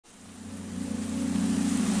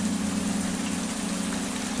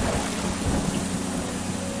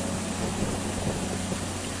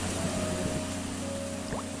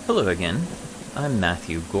Hello again, I'm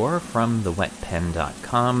Matthew Gore from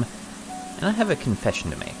thewetpen.com, and I have a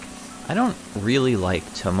confession to make. I don't really like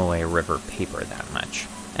Tomoe River paper that much,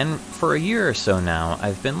 and for a year or so now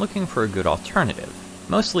I've been looking for a good alternative.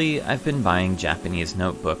 Mostly I've been buying Japanese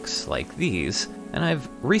notebooks like these, and I've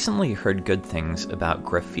recently heard good things about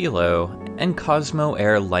Graphilo and Cosmo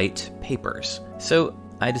Air Light papers, so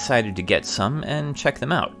I decided to get some and check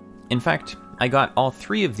them out. In fact, I got all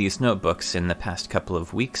three of these notebooks in the past couple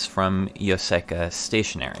of weeks from Yoseka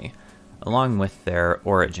Stationery, along with their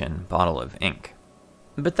Origin bottle of ink.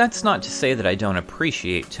 But that's not to say that I don't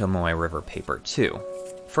appreciate Tomoe River paper too.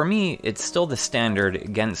 For me, it's still the standard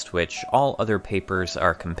against which all other papers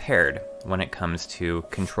are compared when it comes to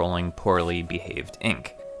controlling poorly behaved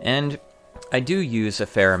ink. And I do use a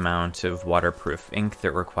fair amount of waterproof ink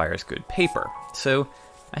that requires good paper, so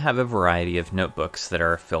I have a variety of notebooks that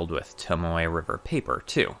are filled with Tomoe River paper,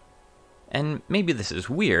 too. And maybe this is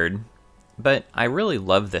weird, but I really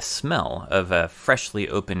love the smell of a freshly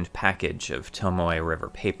opened package of Tomoe River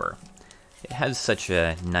paper. It has such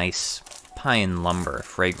a nice pine lumber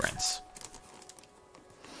fragrance.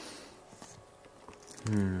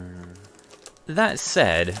 That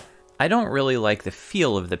said, I don't really like the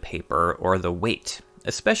feel of the paper or the weight,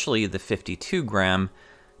 especially the 52 gram,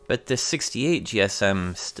 but the 68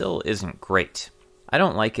 GSM still isn't great. I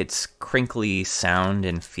don't like its crinkly sound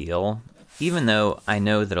and feel, even though I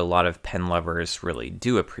know that a lot of pen lovers really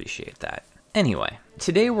do appreciate that. Anyway,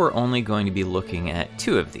 today we're only going to be looking at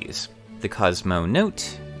two of these, the Cosmo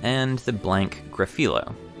Note and the blank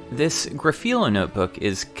Graphilo. This Graphilo notebook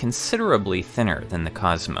is considerably thinner than the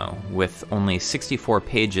Cosmo, with only 64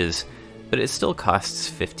 pages, but it still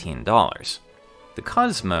costs $15. The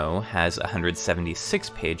Cosmo has 176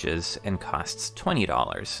 pages and costs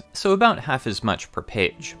 $20, so about half as much per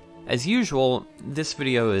page. As usual, this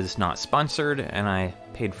video is not sponsored, and I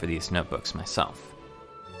paid for these notebooks myself.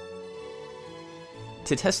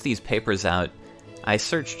 To test these papers out, I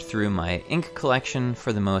searched through my ink collection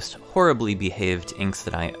for the most horribly behaved inks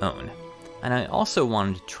that I own, and I also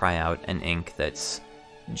wanted to try out an ink that's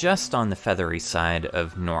just on the feathery side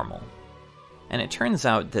of normal. And it turns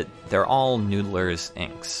out that they're all Noodler's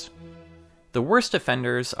inks. The worst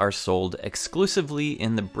offenders are sold exclusively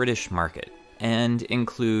in the British market, and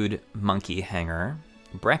include Monkey Hanger,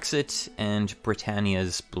 Brexit, and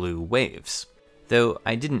Britannia's Blue Waves, though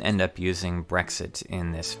I didn't end up using Brexit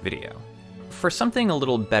in this video. For something a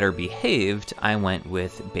little better behaved, I went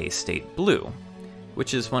with Bay State Blue,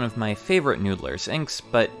 which is one of my favorite Noodler's inks,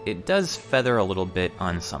 but it does feather a little bit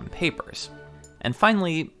on some papers. And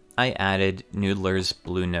finally, I added Noodler's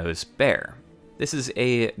Blue Nose Bear. This is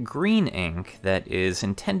a green ink that is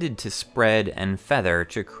intended to spread and feather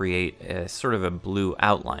to create a sort of a blue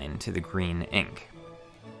outline to the green ink.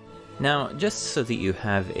 Now, just so that you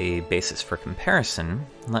have a basis for comparison,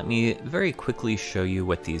 let me very quickly show you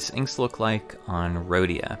what these inks look like on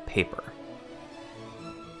Rhodia paper.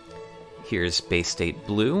 Here's Bay State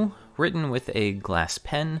Blue, written with a glass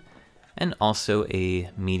pen, and also a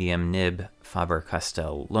medium nib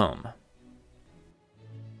Faber-Castell Loam.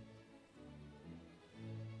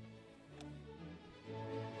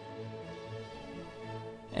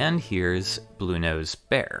 And here's Blue Nose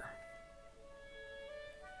Bear.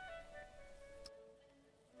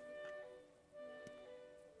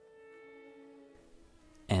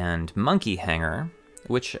 And Monkey Hanger,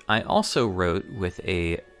 which I also wrote with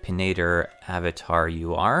a Pinnader Avatar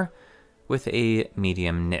UR with a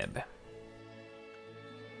medium nib.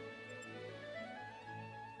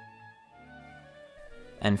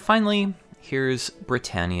 And finally, here's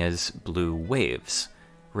Britannia's Blue Waves,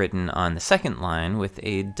 written on the second line with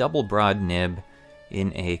a double broad nib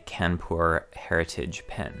in a Kanpur Heritage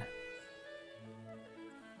pen.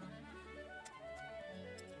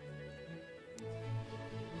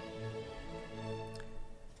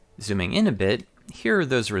 Zooming in a bit, here are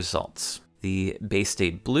those results. The Bay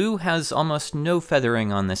State Blue has almost no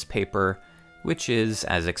feathering on this paper, which is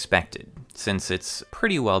as expected, since it's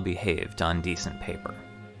pretty well behaved on decent paper.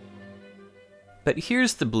 But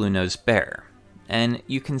here's the Blue Nose Bear, and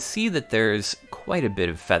you can see that there's quite a bit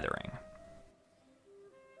of feathering.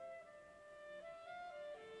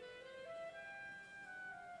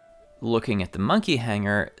 Looking at the Monkey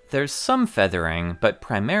Hanger, there's some feathering, but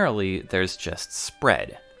primarily there's just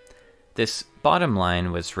spread. This bottom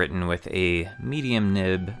line was written with a medium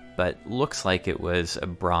nib, but looks like it was a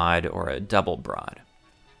broad or a double broad.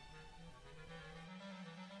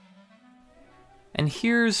 And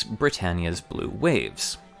here's Britannia's Blue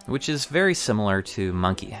Waves, which is very similar to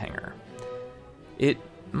Monkey Hanger. It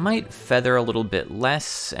might feather a little bit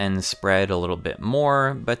less and spread a little bit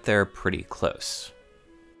more, but they're pretty close.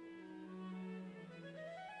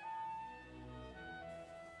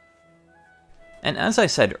 And as I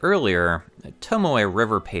said earlier, Tomoe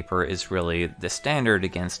River paper is really the standard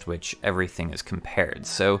against which everything is compared,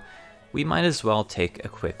 so we might as well take a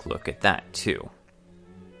quick look at that too.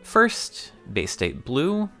 First, Bay State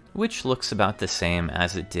Blue, which looks about the same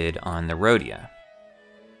as it did on the Rhodia.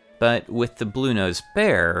 But with the Blue Nose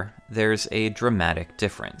Bear, there's a dramatic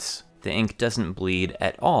difference. The ink doesn't bleed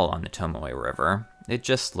at all on the Tomoe River, it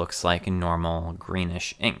just looks like a normal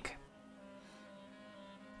greenish ink.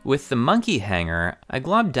 With the Monkey Hanger, I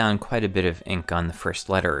globbed down quite a bit of ink on the first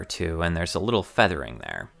letter or two, and there's a little feathering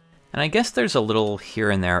there. And I guess there's a little here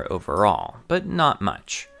and there overall, but not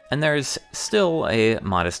much. And there's still a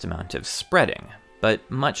modest amount of spreading, but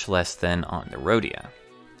much less than on the Rhodia.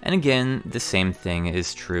 And again, the same thing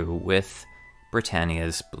is true with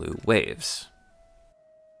Britannia's Blue Waves.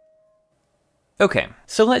 Okay,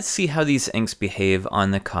 so let's see how these inks behave on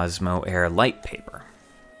the Cosmo Air light paper.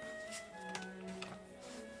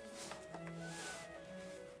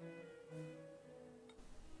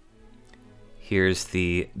 Here's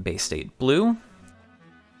the Bay State Blue,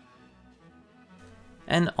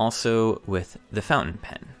 and also with the fountain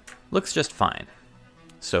pen. Looks just fine.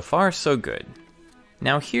 So far, so good.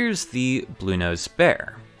 Now here's the Blue Nose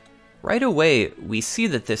Bear. Right away, we see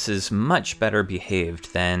that this is much better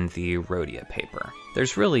behaved than the Rhodia paper.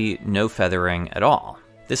 There's really no feathering at all.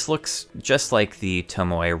 This looks just like the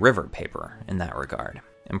Tomoe River paper in that regard.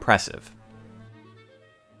 Impressive.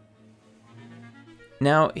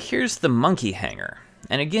 Now, here's the Monkey Hanger,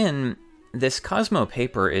 and again, this Cosmo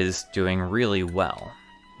paper is doing really well.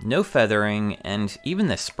 No feathering, and even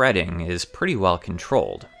the spreading is pretty well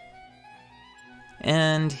controlled.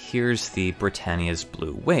 And here's the Britannia's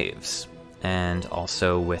Blue Waves, and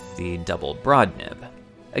also with the double broad nib.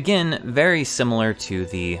 Again, very similar to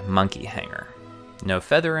the Monkey Hanger. No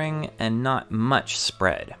feathering, and not much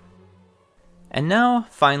spread. And now,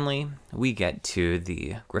 finally, we get to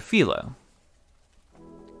the Graphilo.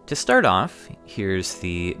 To start off, here's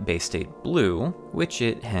the Bay State Blue, which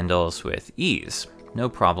it handles with ease. No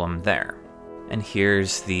problem there. And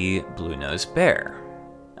here's the Blue Nose Bear.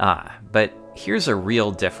 But here's a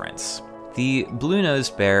real difference. The Blue Nose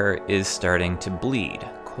Bear is starting to bleed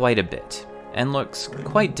quite a bit, and looks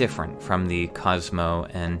quite different from the Cosmo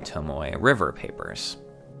and Tomoe River papers.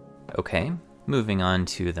 Okay, moving on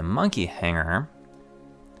to the Monkey Hanger.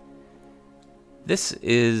 This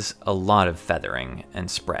is a lot of feathering and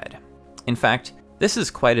spread. In fact, this is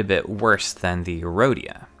quite a bit worse than the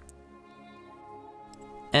Rhodia.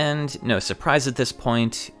 And no surprise at this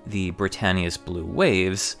point, the Britannia's Blue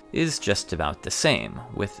Waves is just about the same,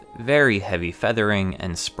 with very heavy feathering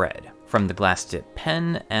and spread, from the glass dip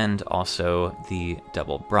pen and also the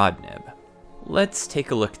double broad nib. Let's take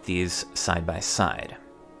a look at these side by side.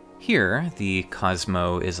 Here, the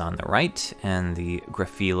Cosmo is on the right, and the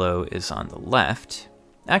Graphilo is on the left.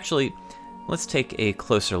 Actually, let's take a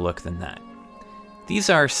closer look than that.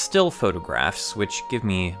 These are still photographs, which give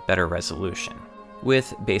me better resolution.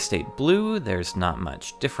 With Bay State Blue, there's not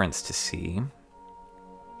much difference to see.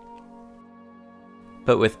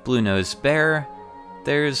 But with Blue Nose Bear,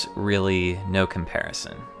 there's really no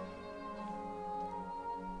comparison.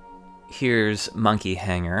 Here's Monkey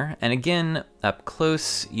Hanger, and again, up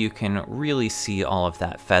close, you can really see all of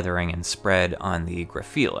that feathering and spread on the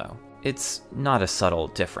Graphilo. It's not a subtle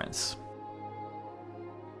difference.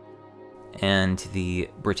 And the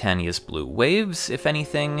Britannia's Blue Waves, if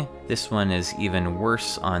anything, this one is even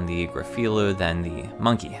worse on the Graphilo than the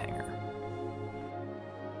Monkey Hanger.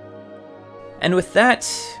 And with that,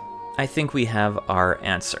 I think we have our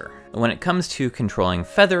answer. When it comes to controlling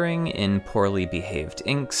feathering in poorly behaved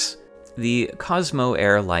inks, the Cosmo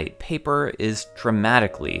Air Light paper is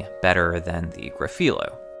dramatically better than the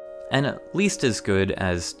Graphilo, and at least as good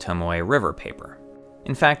as Tomoe River paper.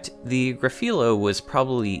 In fact, the Graphilo was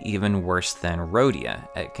probably even worse than Rhodia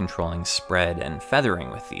at controlling spread and feathering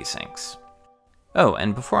with these inks. Oh,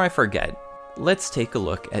 and before I forget, let's take a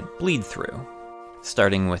look at bleed through.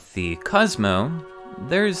 Starting with the Cosmo,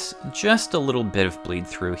 there's just a little bit of bleed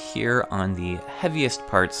through here on the heaviest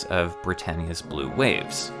parts of Britannia's Blue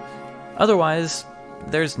Waves. Otherwise,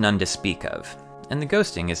 there's none to speak of, and the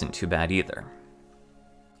ghosting isn't too bad either.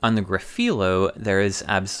 On the Graphilo, there is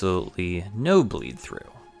absolutely no bleed through,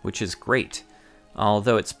 which is great,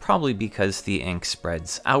 although it's probably because the ink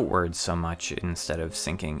spreads outward so much instead of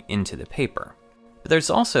sinking into the paper. But there's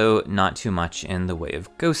also not too much in the way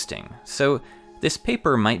of ghosting, so this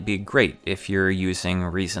paper might be great if you're using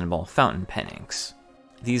reasonable fountain pen inks.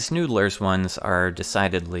 These Noodler's ones are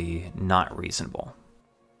decidedly not reasonable.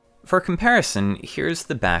 For comparison, here's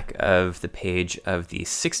the back of the page of the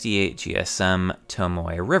 68 GSM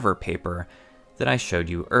Tomoe River paper that I showed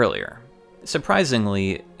you earlier.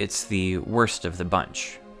 Surprisingly, it's the worst of the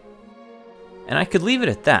bunch. And I could leave it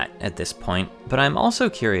at that at this point, but I'm also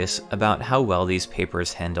curious about how well these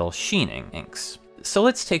papers handle sheening inks. So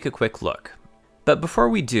let's take a quick look. But before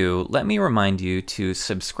we do, let me remind you to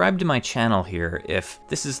subscribe to my channel here if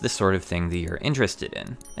this is the sort of thing that you're interested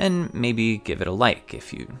in, and maybe give it a like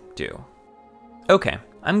if you do. Okay,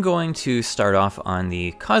 I'm going to start off on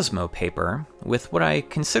the Cosmo paper with what I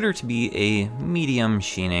consider to be a medium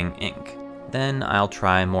sheening ink. Then I'll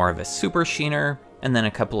try more of a super sheener, and then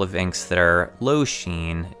a couple of inks that are low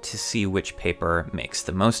sheen to see which paper makes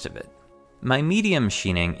the most of it. My medium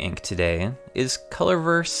sheening ink today is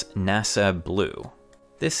Colorverse NASA Blue.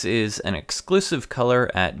 This is an exclusive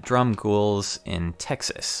color at Drum Ghouls in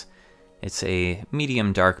Texas. It's a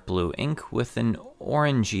medium dark blue ink with an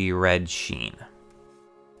orangey red sheen.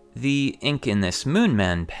 The ink in this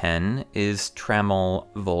Moonman pen is Trammel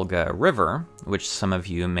Volga River, which some of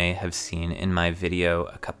you may have seen in my video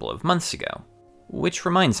a couple of months ago. Which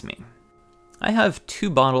reminds me, I have 2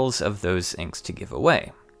 bottles of those inks to give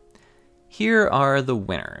away. Here are the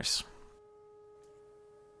winners.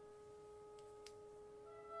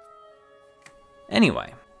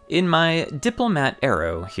 Anyway, in my Diplomat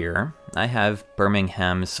Arrow here, I have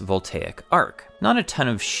Birmingham's Voltaic Arc. Not a ton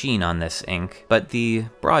of sheen on this ink, but the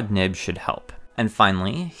broad nib should help. And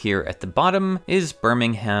finally, here at the bottom is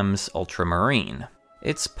Birmingham's Ultramarine.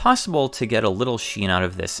 It's possible to get a little sheen out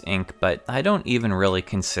of this ink, but I don't even really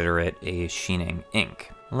consider it a sheening ink.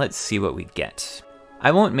 Let's see what we get. I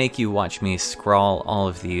won't make you watch me scrawl all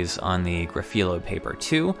of these on the Graphilo paper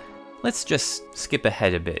too. Let's just skip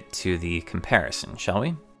ahead a bit to the comparison, shall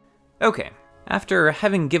we? Okay, after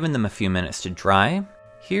having given them a few minutes to dry,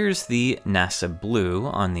 here's the NASA Blue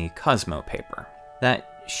on the Cosmo paper.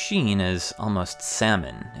 That sheen is almost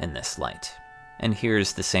salmon in this light. And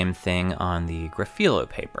here's the same thing on the Graphilo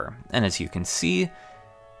paper, and as you can see,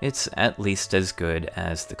 it's at least as good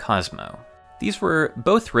as the Cosmo. These were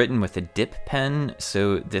both written with a dip pen,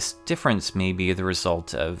 so this difference may be the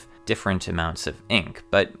result of different amounts of ink,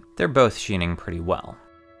 but they're both sheening pretty well.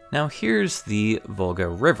 Now here's the Volga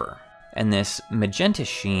River, and this magenta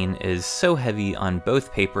sheen is so heavy on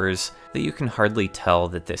both papers that you can hardly tell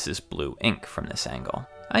that this is blue ink from this angle.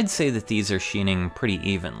 I'd say that these are sheening pretty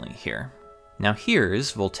evenly here. Now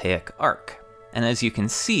here's Voltaic Arc, and as you can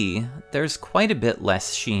see, there's quite a bit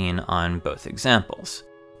less sheen on both examples.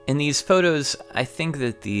 In these photos, I think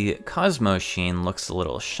that the Cosmo sheen looks a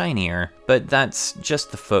little shinier, but that's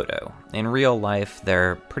just the photo. In real life,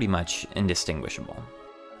 they're pretty much indistinguishable.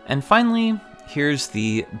 And finally, here's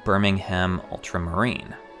the Birmingham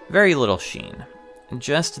Ultramarine. Very little sheen,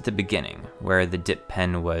 just at the beginning, where the dip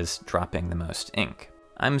pen was dropping the most ink.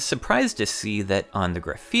 I'm surprised to see that on the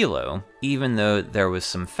Graphilo, even though there was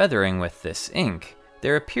some feathering with this ink,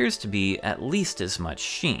 there appears to be at least as much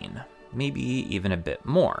sheen. Maybe even a bit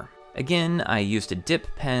more. Again, I used a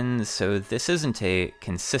dip pen, so this isn't a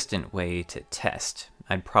consistent way to test.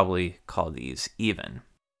 I'd probably call these even.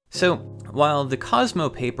 So, while the Cosmo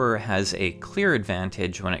paper has a clear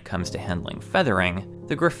advantage when it comes to handling feathering,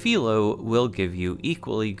 the Graphilo will give you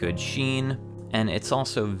equally good sheen, and it's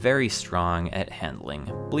also very strong at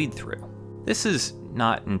handling bleed-through. This is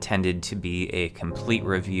not intended to be a complete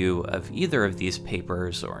review of either of these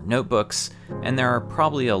papers or notebooks, and there are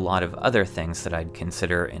probably a lot of other things that I'd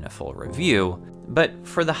consider in a full review, but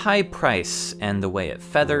for the high price and the way it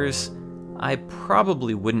feathers, I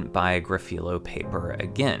probably wouldn't buy a Graphilo paper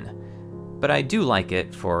again, but I do like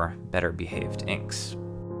it for better behaved inks.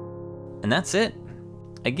 And that's it.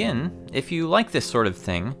 Again, if you like this sort of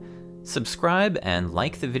thing, subscribe and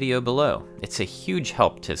like the video below. It's a huge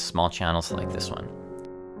help to small channels like this one.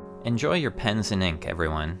 Enjoy your pens and ink,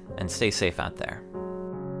 everyone, and stay safe out there.